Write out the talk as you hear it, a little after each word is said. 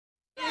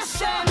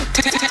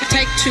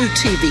Take2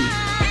 TV.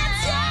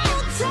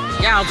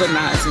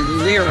 Galvanizing,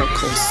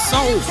 lyrical,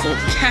 soulful,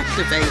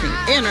 captivating,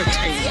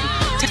 entertaining.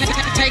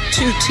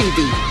 Take2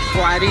 TV.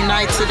 Friday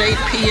nights at 8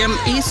 p.m.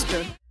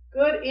 Eastern.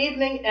 Good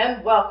evening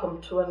and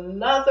welcome to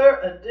another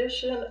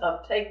edition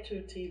of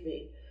Take2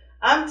 TV.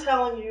 I'm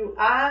telling you,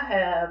 I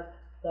have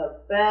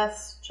the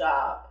best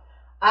job.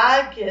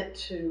 I get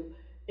to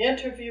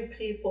interview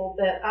people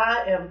that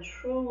I am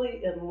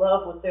truly in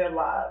love with their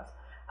lives.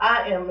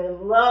 I am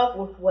in love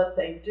with what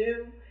they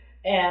do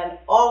and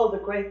all of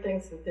the great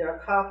things that they're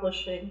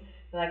accomplishing,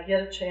 and I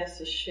get a chance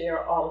to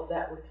share all of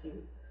that with you.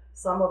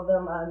 Some of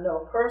them I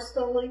know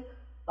personally,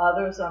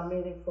 others I'm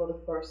meeting for the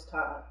first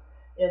time.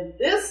 In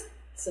this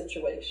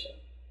situation,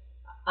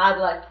 I'd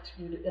like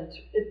to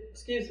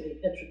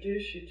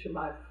introduce you to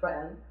my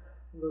friend,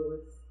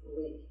 Louis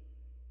Lee.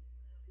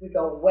 We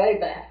go way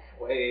back.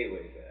 Way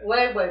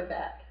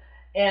back.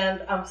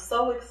 And I'm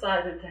so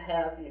excited to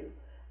have you.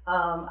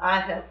 I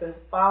have been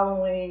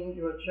following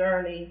your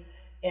journey,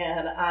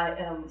 and I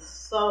am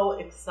so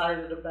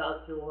excited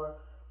about your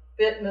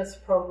fitness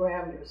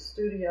program, your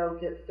studio,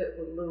 Get Fit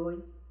with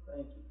Louis.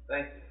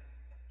 Thank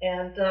you.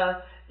 And,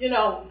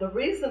 the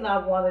reason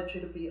I wanted you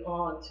to be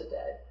on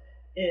today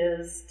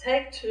is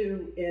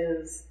Take2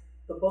 is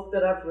the book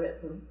that I've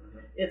written.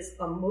 It's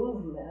a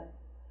movement.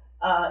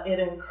 It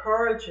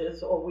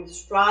encourages, or we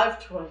strive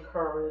to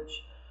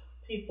encourage,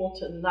 people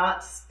to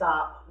not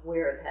stop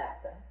where it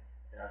happened.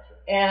 Gotcha.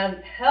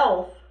 And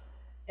health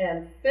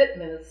and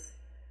fitness,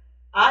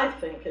 I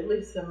think, at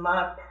least in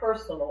my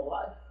personal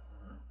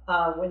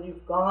life, when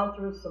you've gone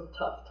through some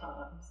tough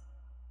times,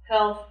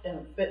 health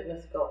and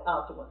fitness go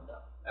out the window.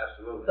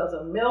 Absolutely. Because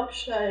a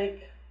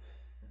milkshake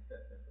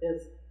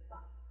is,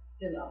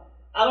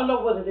 I don't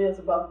know what it is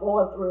about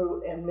going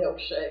through and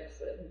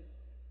milkshakes and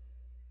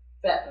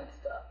fat and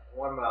stuff.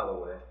 1 mile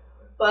away.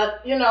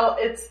 But,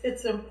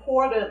 it's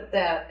important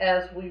that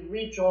as we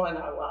rejoin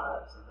our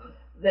lives,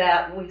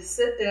 that we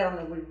sit down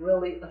and we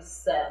really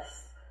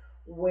assess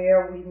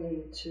where we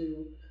need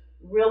to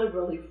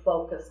really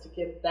focus to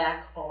get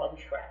back on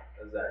track.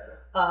 Exactly.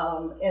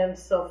 And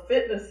so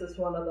fitness is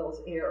one of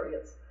those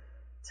areas.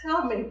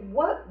 Tell me,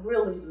 what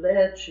really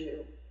led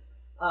you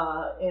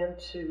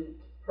into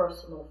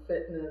personal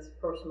fitness,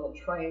 personal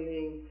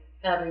training,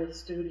 having a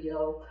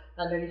studio?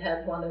 I know you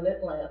had one in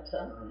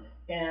Atlanta,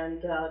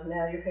 and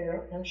now you're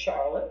here in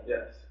Charlotte.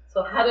 Yes.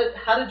 So how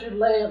did you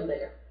land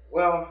there?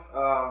 Well,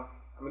 I'm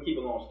gonna keep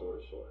a long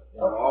story short.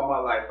 All my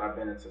life I've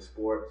been into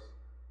sports,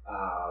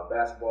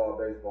 basketball,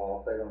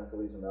 baseball, played on the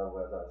collegiate level,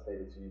 as I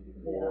stated to you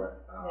before.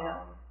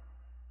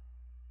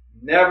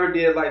 Never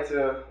did like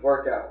to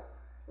work out.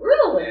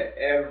 Really? At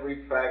every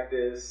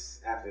practice,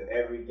 after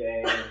every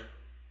game,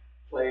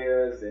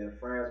 players and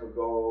friends would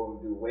go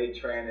and do weight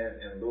training,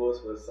 and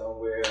Louis was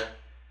somewhere,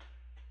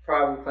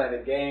 probably playing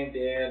a game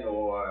then,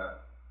 or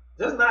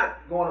just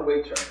not going to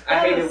weight training. I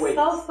hated weights.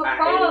 So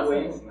surprising. I hated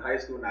weights in high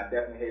school, and I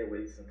definitely hated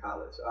weights in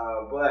college.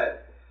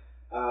 But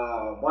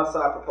once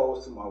I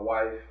proposed to my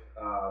wife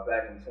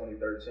back in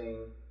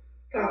 2013.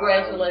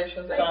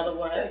 Congratulations, by the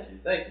way.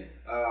 Thank you.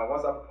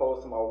 Once I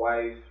proposed to my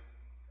wife,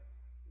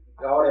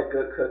 all that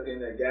good cooking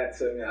that got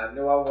to me, I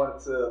knew I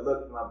wanted to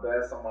look my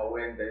best on my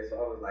wedding day, so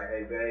I was like,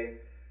 hey, babe,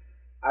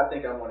 I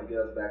think I want to get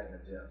us back in the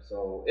gym.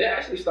 So it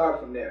actually started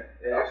from there.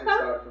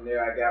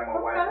 I got my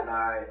wife and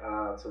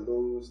I to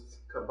lose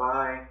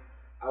combined,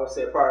 I would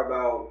say probably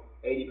about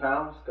 80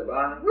 pounds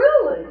combined.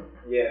 Really?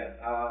 Yeah.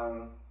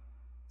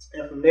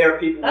 And from there,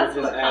 people would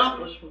just ask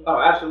me.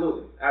 Oh,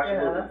 absolutely.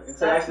 Yeah, and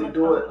to actually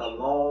do it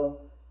alone,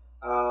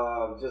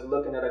 just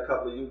looking at a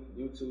couple of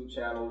YouTube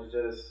channels,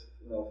 just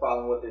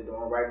following what they're doing,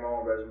 writing my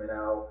own regimen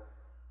out,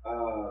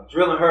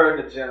 drilling her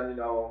in the gym.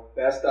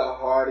 That's the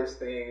hardest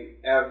thing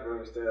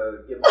ever, is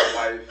to get my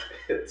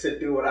wife to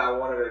do what I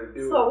wanted her to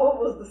do. So what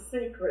was the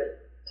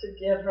secret to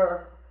get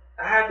her?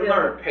 I had to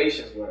learn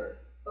patience with her.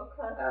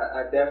 Okay.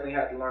 I definitely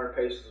had to learn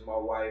patience with my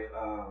wife.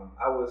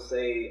 I would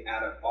say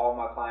out of all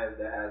my clients,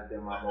 that has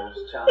been my most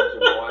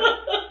challenging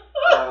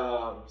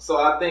one. So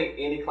I think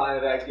any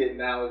client that I get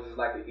now is just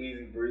like an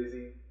easy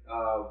breezy.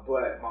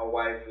 But my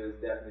wife has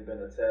definitely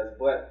been a test.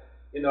 But,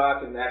 I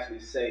can actually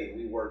say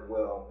we worked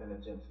well in the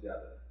gym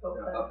together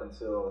up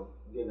until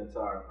getting into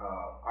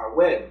our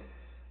wedding.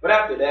 But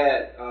after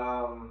that,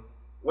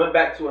 went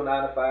back to a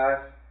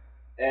 9-to-5.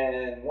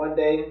 And one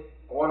day,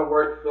 I went to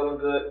work feeling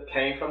good,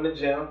 came from the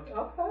gym.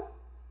 Okay.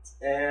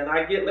 And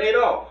I get laid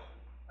off.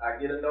 I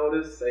get a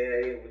notice, say,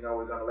 hey, we're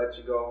going to let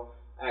you go.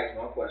 I asked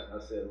one question. I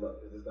said,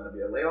 look, is this going to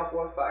be a layoff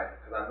or a fire?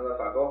 Because I know if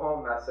I go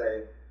home and I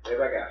say, if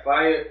I got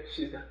fired,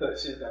 she's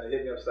gonna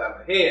hit me upside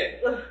my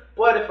head.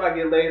 But if I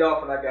get laid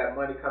off and I got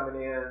money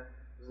coming in,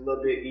 it's a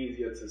little bit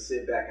easier to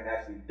sit back and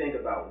actually think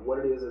about what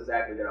it is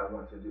exactly that I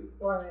want to do.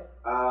 Right.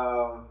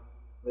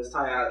 This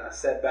time I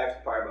sat back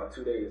for probably about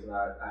 2 days, and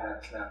I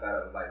had to snap out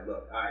of it. Like,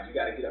 look, all right, you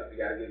got to get up, you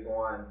got to get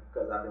going,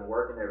 because I've been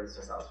working ever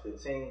since I was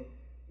 15.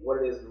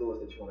 What it is, Louis,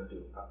 that you want to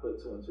do? I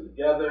put 2 and 2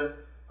 together.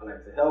 I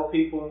like to help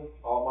people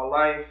all my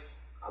life.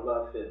 I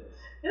love fitness.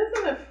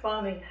 Isn't it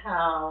funny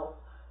how,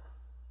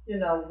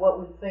 what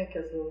we think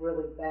is a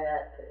really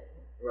bad thing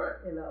Right.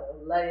 You know,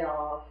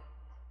 layoff,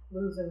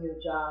 losing your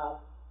job,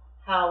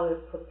 how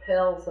it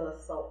propels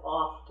us so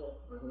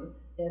often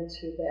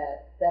into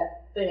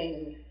that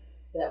thing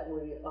that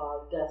we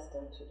are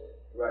destined to do.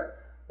 Right.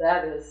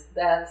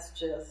 That's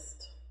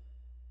just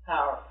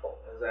powerful.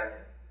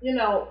 Exactly. You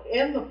know,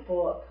 in the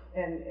book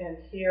and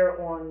here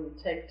on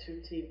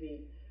Take2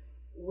 TV,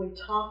 we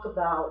talk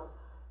about,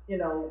 you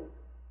know,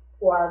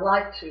 or I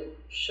like to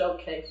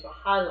showcase or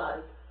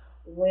highlight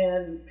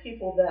when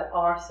people that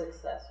are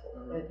successful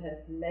and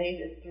have made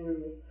it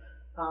through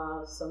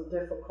some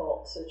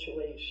difficult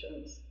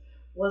situations.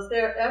 Was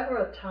there ever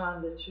a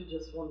time that you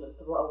just wanted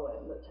to throw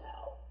in the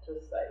towel?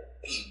 Just say,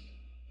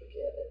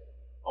 forget it.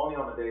 Only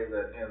on the days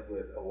that ends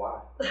with a Y.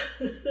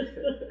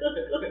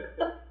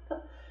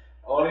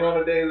 Only on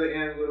the days that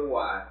ends with a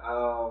Y.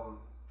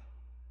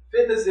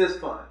 Fitness is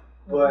fun,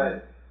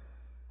 but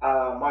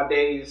my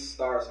days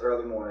starts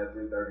early morning at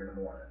 3:30 in the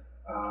morning.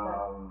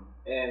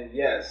 And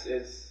yes,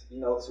 it's, you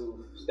know,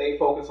 to stay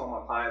focused on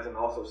my clients and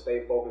also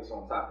stay focused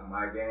on top of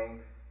my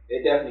game.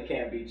 It definitely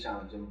can be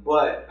challenging,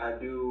 but I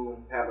do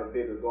have a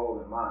bigger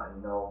goal in mind.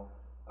 You know,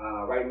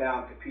 right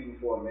now I'm competing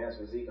for a men's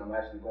physique. I'm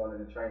actually going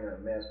in and training a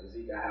men's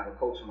physique. I have a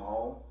coach of my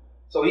own,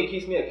 so he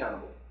keeps me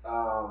accountable,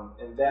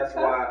 and that's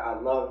why I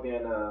love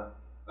being a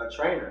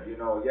trainer. You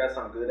know, yes,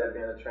 I'm good at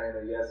being a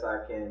trainer. Yes,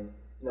 I can,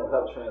 you know,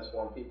 help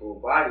transform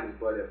people's bodies.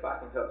 But if I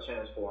can help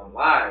transform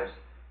lives,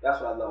 that's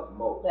what I love the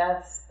most.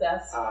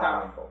 That's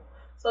powerful.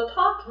 So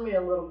talk to me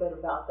a little bit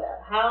about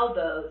that. How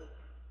does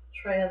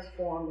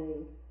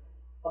transforming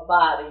a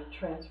body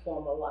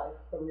transform a life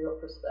from your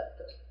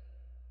perspective?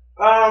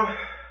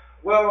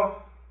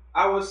 Well,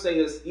 I would say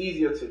it's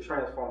easier to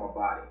transform a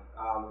body.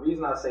 The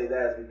reason I say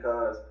that is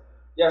because,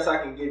 yes, I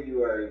can give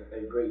you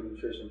a great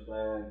nutrition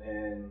plan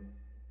and,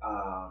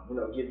 you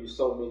know, give you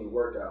so many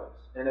workouts.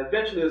 And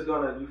eventually it's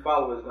gonna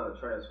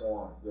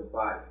transform your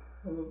body.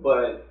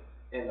 But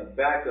in the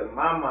back of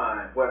my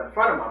mind, well, in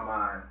front of my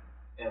mind,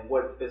 and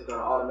what is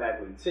gonna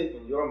automatically tick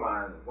in your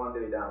mind one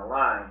day down the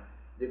line,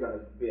 you're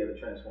gonna be able to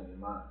transform your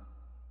mind.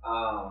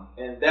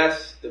 And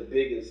that's the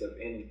biggest of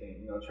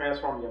anything, you know,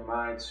 transform your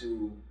mind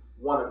to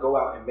want to go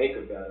out and make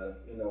a better,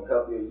 you know,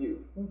 healthier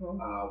you.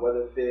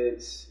 Whether if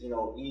it's, you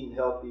know, eating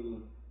healthy,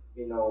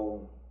 you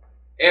know,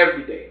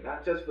 every day,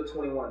 not just for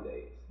 21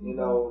 days. You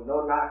know,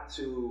 no knock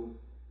to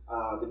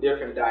the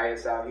different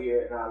diets out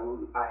here.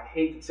 And I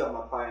hate to tell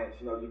my clients,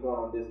 you know, you're going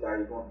on this diet,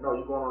 you're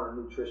going on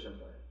a nutrition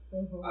plan.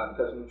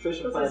 Because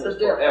nutrition plan is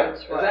forever. Right?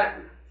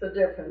 Exactly. It's a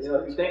difference. You know,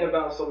 if you think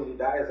about so many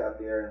diets out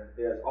there,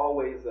 there's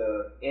always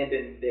a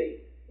ending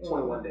date,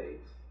 21 days,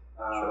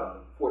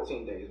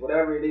 14 days,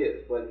 whatever it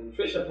is. But the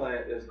nutrition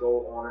plan is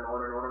go on and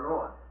on and on and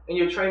on. And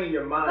you're training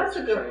your mind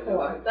to train your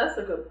life. That's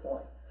a good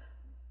point.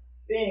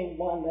 Being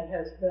one that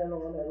has been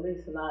on at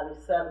least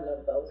 97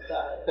 of those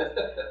diets,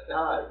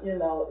 you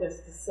know,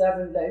 it's the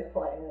 7-day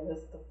plan,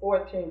 it's the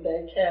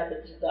 14-day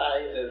cabbage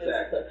diet,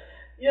 exactly. It's the,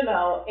 you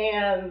know,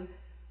 and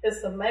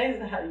it's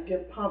amazing how you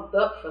get pumped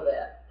up for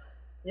that.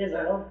 You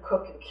know, I'm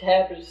cooking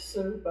cabbage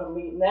soup, I'm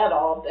eating that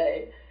all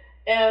day,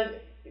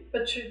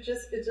 but it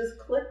just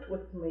clicked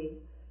with me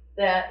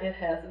that it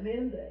has an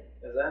end date.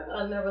 Exactly.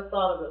 I never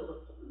thought of it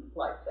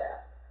like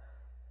that.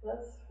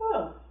 That's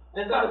fun.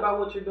 And think about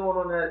what you're doing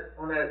on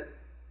that.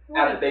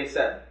 After day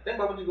 7. Think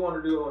about what you're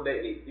going to do on day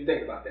 8. You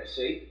think about that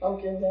shake. I'm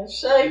getting that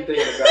shake. You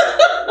think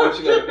about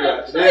what you're going to do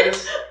after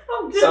this.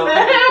 I'm getting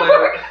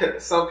that hammer.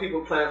 Some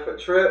people plan for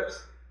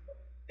trips.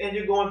 And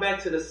you're going back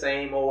to the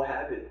same old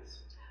habits.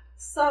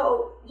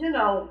 So, you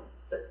know,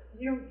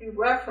 you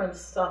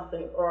referenced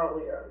something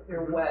earlier,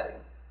 your wedding.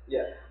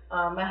 Yeah.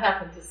 I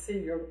happened to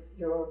see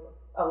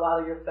a lot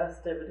of your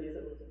festivities.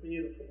 It was a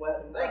beautiful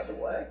wedding, by the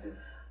way.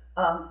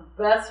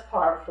 Best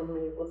part for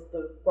me was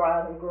the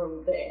bride and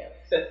groom dance,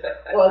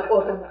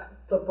 or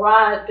the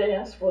bride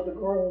dance for the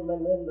groom,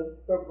 and then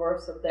the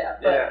reverse of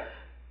that. But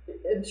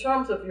in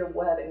terms of your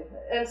wedding,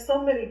 and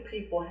so many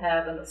people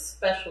having a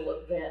special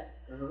event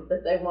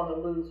that they want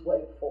to lose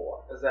weight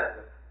for.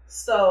 Exactly.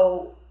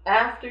 So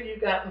after you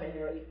got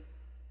married,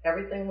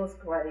 everything was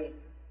great.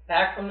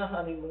 Back from the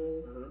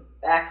honeymoon,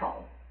 back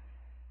home.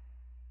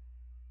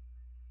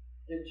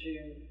 Did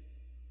you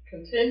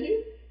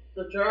continue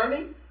the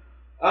journey?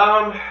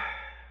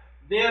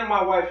 Then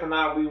my wife and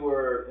I, we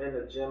were in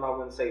the gym, I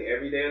wouldn't say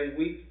every day of the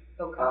week.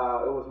 Okay.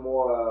 It was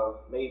more of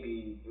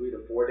maybe 3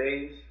 to 4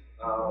 days.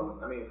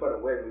 I mean, for the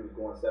wedding, we was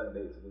going 7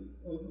 days a week.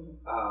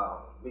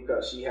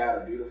 Because she had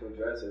a beautiful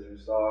dress, as you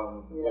saw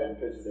in the wedding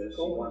picture, that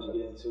she wanted to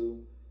get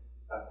into.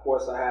 Of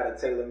course, I had a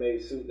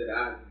tailor-made suit that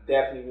I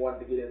definitely wanted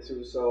to get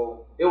into.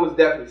 So it was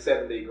definitely a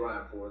 7-day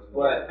grind for us.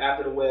 But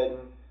after the wedding,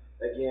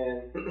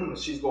 again,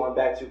 she's going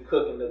back to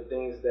cooking the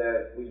things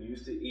that we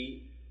used to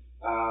eat.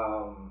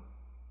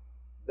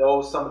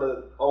 Some of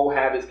the old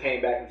habits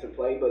came back into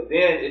play, but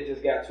then it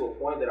just got to a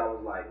point that I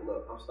was like,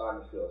 look, I'm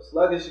starting to feel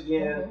sluggish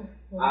again.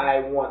 I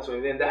want to,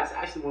 and then that's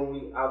actually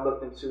when I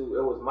looked into,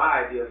 it was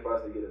my idea for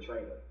us to get a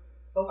trainer.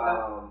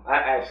 I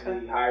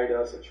actually hired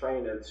us a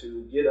trainer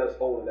to get us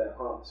over that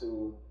hump,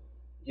 to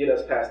get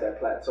us past that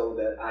plateau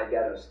that I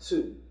got us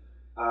to.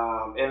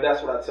 And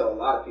that's what I tell a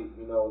lot of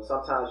people. You know,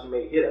 sometimes you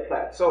may hit a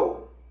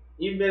plateau.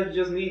 You may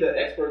just need an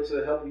expert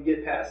to help you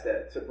get past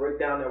that, to break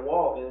down that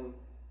wall and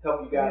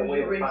help you guide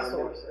away and find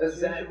resources.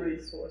 Exactly.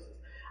 Resources.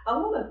 I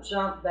want to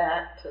jump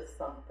back to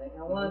something.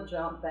 I want to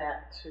jump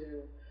back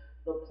to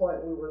the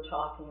point we were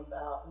talking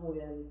about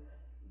when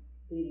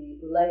the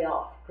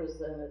layoff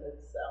presented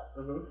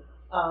itself.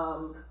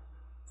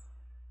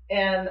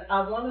 And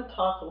I want to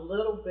talk a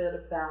little bit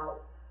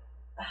about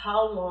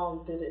how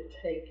long did it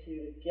take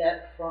you to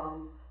get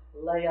from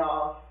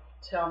layoff,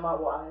 tell my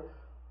wife,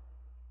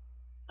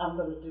 I'm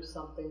going to do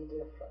something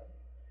different,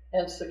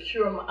 and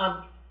secure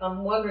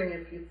I'm wondering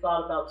if you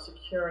thought about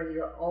securing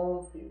your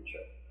own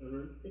future,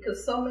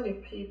 because so many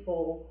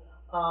people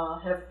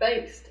have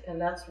faced, and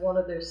that's one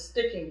of their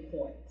sticking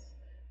points.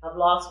 I've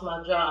lost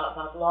my job,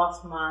 I've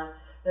lost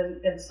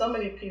and so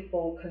many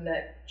people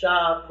connect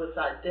job with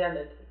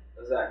identity.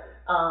 Exactly.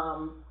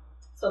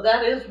 So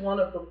that is one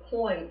of the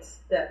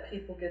points that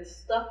people get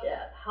stuck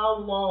at. How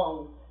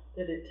long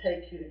did it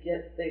take you to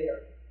get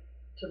there,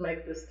 to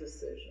make this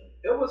decision?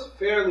 It was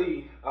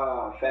fairly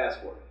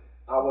fast forward.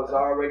 I was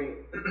already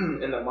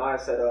in the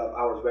mindset of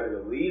I was ready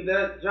to leave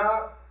that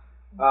job.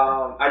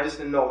 I just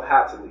didn't know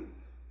how to leave.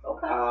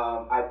 Okay.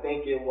 I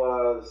think it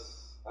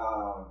was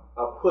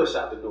a push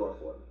out the door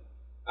for me,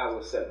 I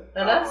would say.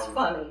 Now that's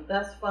funny.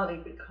 That's funny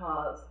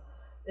because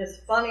it's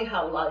funny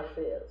how life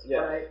is,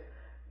 right?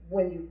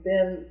 When you've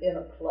been in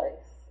a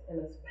place and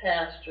it's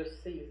past your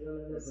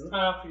season and it's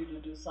time for you to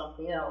do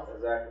something else.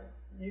 Exactly.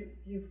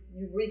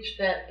 You reach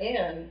that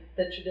end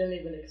that you didn't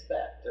even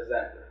expect.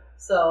 Exactly.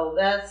 So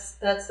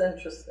that's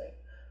interesting.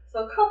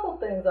 So a couple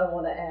things I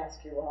want to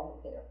ask you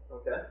while I'm here.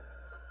 Okay.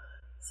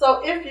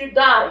 So if you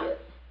diet,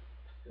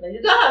 now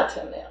you're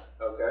dieting now.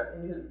 Okay.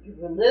 And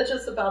you're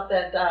religious about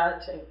that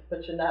dieting,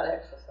 but you're not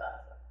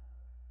exercising.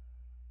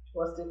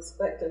 What's the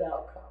expected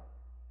outcome?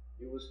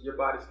 Your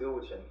body still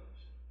would change.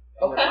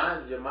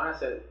 And your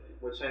mindset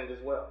would change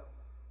as well.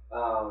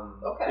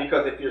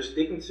 Because if you're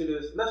sticking to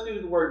this, let's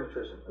use the word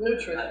nutrition.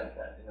 Nutrition.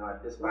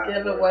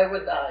 Give away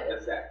with diet.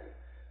 Exactly.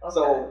 Okay.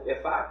 So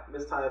if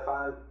Miss Tanya, if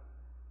I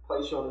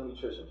place you on a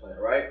nutrition plan,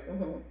 right,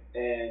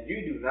 and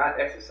you do not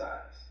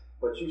exercise,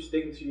 but you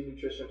sticking to your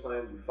nutrition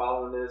plan, you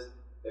following this,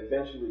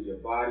 eventually your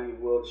body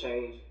will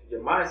change.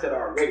 Your mindset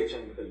already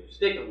changed because you're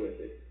sticking with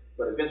it,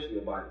 but eventually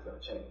your body's going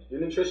to change.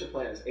 Your nutrition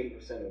plan is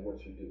 80% of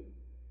what you do.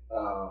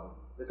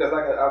 Because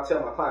like I'll tell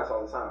my clients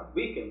all the time,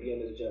 we can be in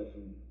this gym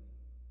from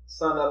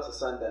sun up to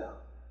sundown.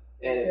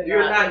 And if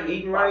you're not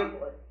eating right,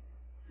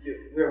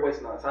 we're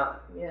wasting our time.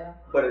 Yeah.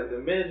 But at the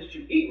minute that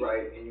you eat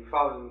right and you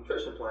follow the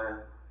nutrition plan.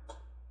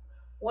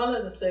 One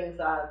of the things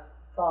I've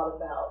thought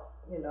about,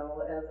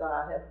 as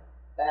I have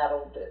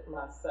battled it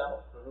myself,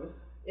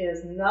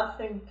 is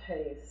nothing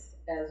tastes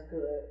as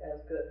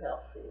good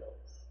health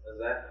feels.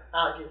 Exactly.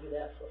 I'll give you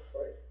that for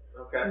free.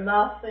 Okay.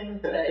 Nothing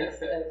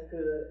tastes as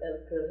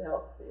good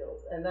health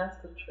feels, and that's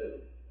the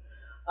truth.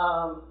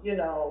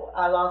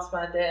 I lost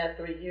my dad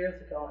 3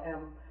 years ago, and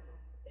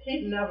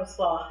he never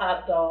saw a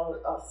hot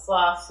dog, a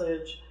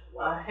sausage,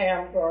 a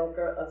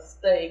hamburger, a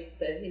steak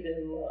that he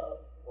didn't love.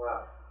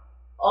 Wow.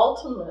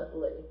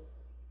 Ultimately,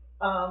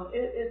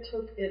 it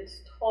took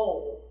its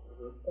toll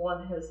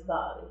on his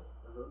body,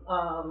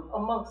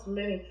 amongst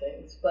many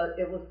things. But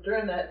it was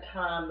during that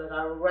time that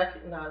I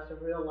recognized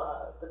and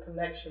realized the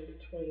connection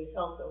between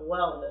health and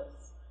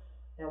wellness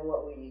and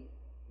what we eat.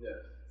 Yes.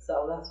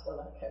 So that's when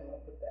I came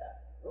up with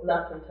that. Okay.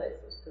 Nothing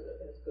tastes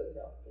as good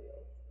health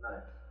feels.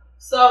 Nice.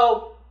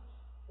 So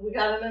we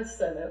got an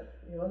incentive,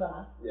 you and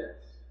I. Yes.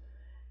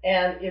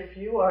 And if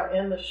you are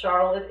in the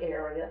Charlotte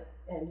area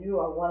and you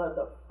are one of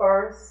the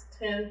first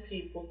 10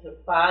 people to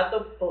buy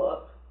the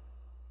book,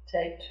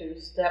 Take 2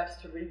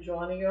 Steps to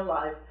Rejoining Your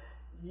Life,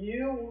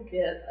 you will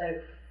get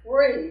a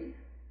free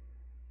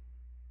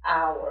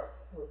hour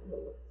with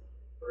Louis.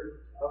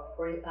 A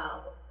free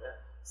hour. Yeah.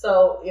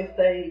 So if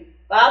they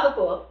buy the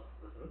book,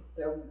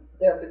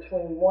 they're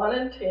between 1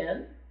 and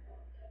 10.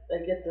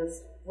 They get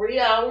this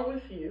free hour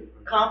with you,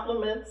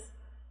 compliments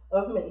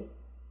of me.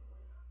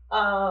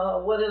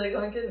 What are they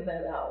going to get in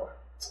that hour?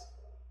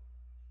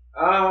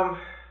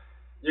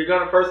 You're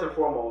going to, first and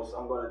foremost,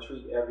 I'm going to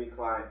treat every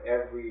client,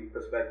 every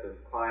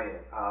prospective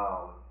client,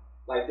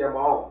 like they're my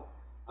own.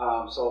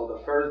 So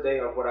the first day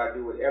of what I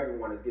do with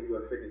everyone is give you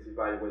a fitness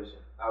evaluation.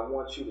 I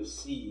want you to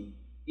see,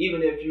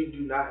 even if you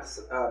do not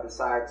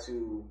decide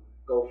to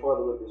go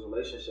further with this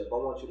relationship, I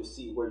want you to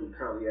see where you're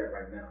currently at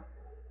right now.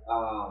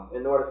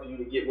 In order for you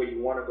to get where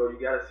you want to go, you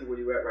got to see where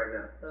you're at right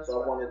now. That's so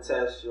right. I want to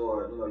test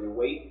your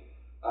weight.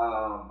 A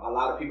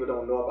lot of people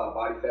don't know about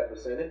body fat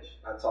percentage.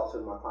 I talk to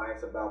my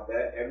clients about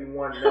that.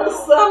 Everyone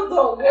knows. Some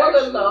don't want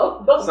to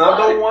know. Some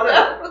don't want to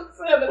know.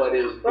 But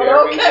it's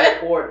very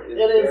important. It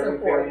is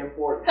very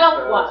important.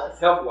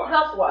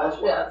 Health-wise,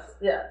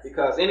 yes.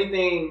 Because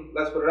anything,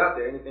 let's put it out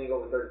there, anything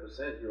over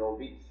 30%, you're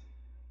obese.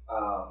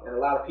 And a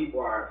lot of people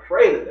are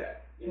afraid of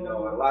that. And a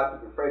lot of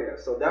people are afraid of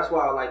that. So that's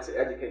why I like to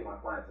educate my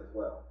clients as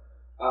well.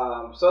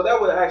 So that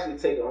would actually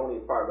take only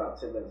probably about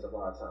 10 minutes of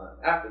our time.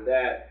 After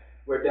that,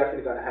 we're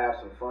definitely going to have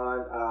some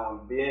fun.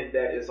 Being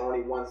that it's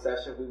only one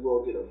session, we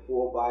will get a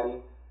full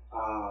body,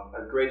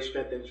 a great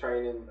strength and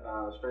training,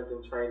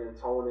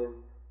 toning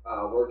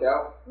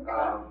workout. Okay.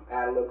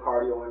 Add a little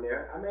cardio in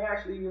there. I may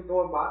actually even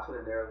throw a boxing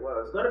in there as well.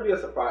 It's going to be a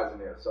surprise in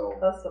there. So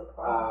a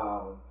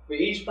surprise. For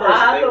each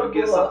person, they would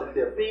get something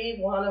different. Be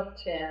 1 of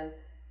 10.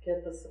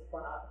 Get the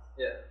surprise.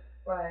 Yeah.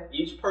 Right.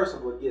 Each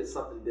person would get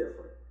something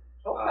different.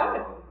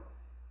 Okay.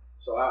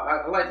 So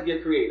I like to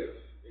get creative,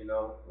 you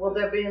know. Will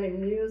there be any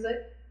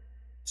music?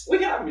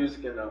 We have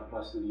music in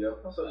my studio,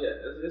 so yeah,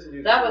 it's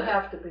music. That would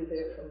have to be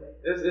there for me.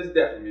 It's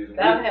definitely music.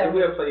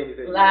 We'll play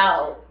anything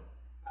loud.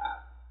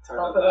 Turn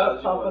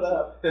pump it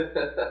up.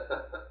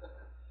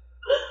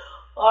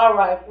 All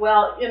right.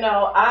 Well, you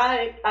know,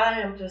 I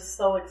am just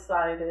so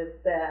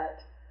excited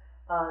that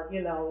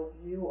you know,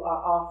 you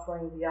are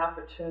offering the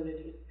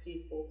opportunity to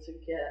people to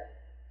get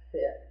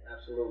fit.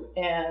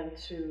 Absolutely. And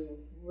to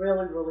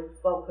really, really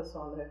focus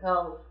on their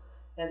health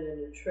and their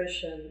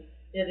nutrition.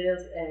 It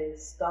is a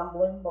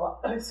stumbling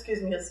block. A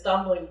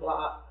stumbling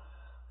block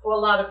for a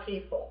lot of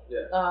people.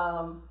 Yeah.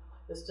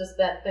 It's just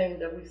that thing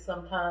that we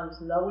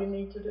sometimes know we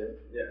need to do.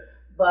 Yeah.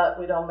 But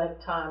we don't make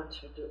time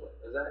to do it.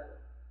 Exactly.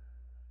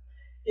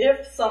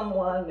 If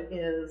someone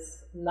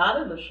is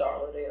not in the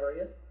Charlotte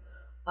area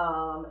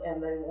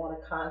and they want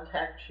to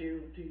contact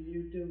you, do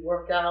you do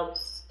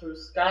workouts through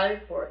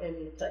Skype or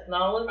any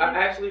technology?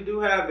 I actually do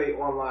have an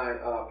online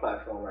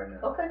platform right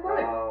now. Okay,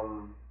 great.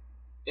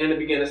 In the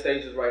beginning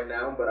stages right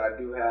now, but I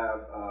do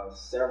have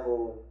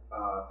several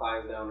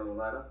clients down in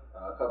Atlanta.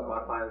 A couple of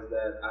my clients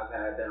that I've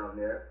had down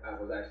there, I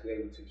was actually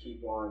able to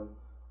keep on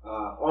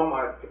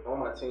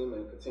my team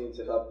and continue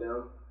to help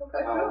them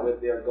with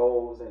their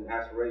goals and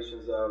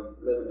aspirations of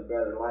living a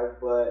better life.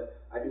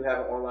 But I do have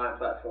an online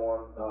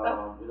platform.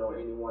 You know,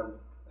 anyone,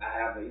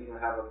 I even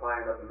have a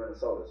client up in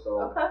Minnesota.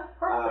 So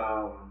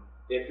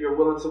if you're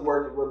willing to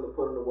work and willing to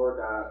put in the work,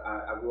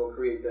 I will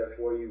create that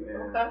for you.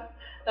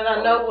 And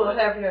I know we'll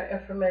have your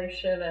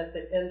information at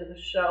the end of the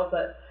show,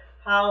 but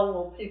how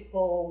will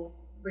people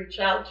reach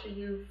out to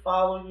you,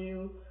 follow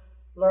you,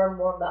 learn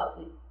more about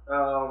you?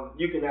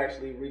 You can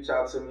actually reach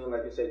out to me,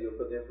 like you said, you'll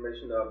put the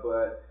information up,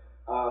 but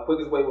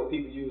quickest way what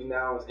people use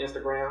now is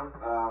Instagram.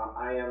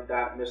 I am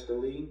Mr.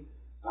 Lee.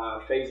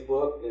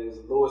 Facebook is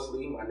Louis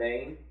Lee, my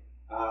name.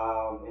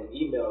 And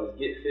email is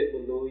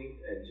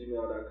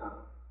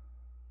getfitwithlouis@gmail.com.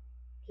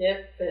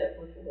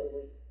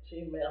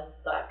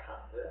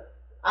 Getfitwithlouis@gmail.com. Yeah.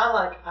 I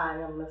like I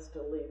am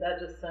Mr. Lee. That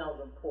just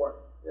sounds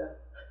important. Yeah.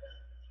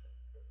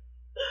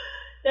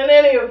 In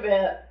any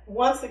event,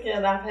 once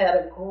again, I've had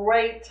a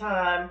great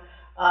time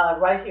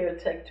right here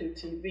at Take2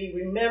 TV.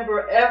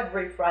 Remember,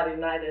 every Friday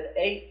night at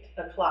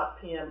 8:00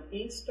 p.m.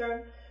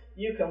 Eastern,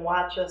 you can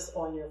watch us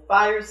on your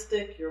Fire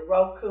Stick, your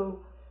Roku,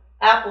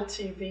 Apple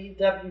TV,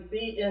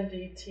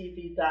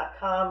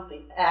 WBNDTV.com,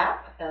 the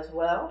app as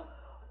well,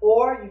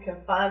 or you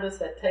can find us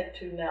at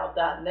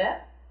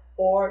Take2Now.net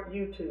or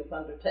YouTube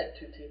under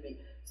Take2 TV.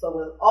 So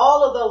with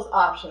all of those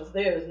options,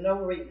 there is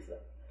no reason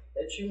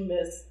that you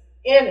miss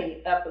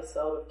any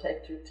episode of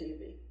Take2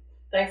 TV.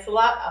 Thanks a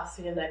lot. I'll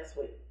see you next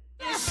week.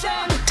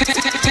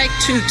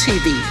 Take2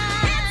 TV.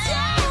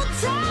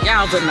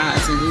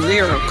 Galvanizing,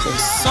 lyrical,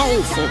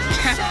 soulful,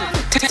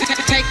 captivating.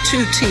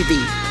 Take2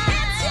 TV.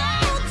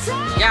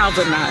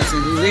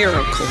 Galvanizing,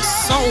 lyrical,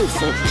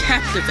 soulful,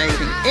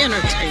 captivating,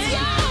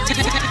 entertaining.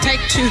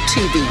 Take2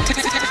 TV.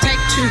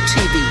 Take2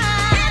 TV.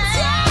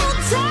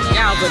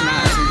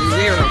 Galvanizing,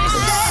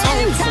 lyrical,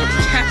 soulful,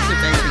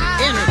 captivating,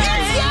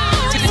 entertaining.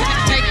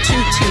 Take2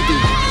 TV.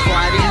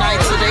 Friday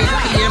nights at 8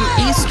 p.m.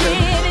 Eastern.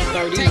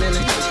 30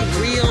 minutes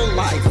of real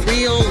life,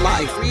 real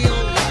life, real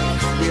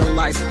life. Real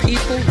life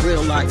people,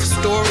 real life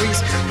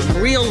stories,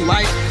 real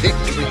life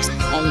victories.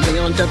 Only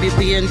on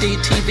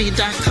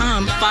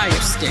WBNDTV.com, Fire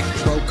Stick,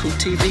 Roku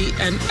TV,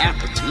 and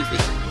Apple TV.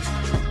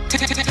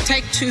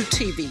 Take2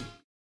 TV.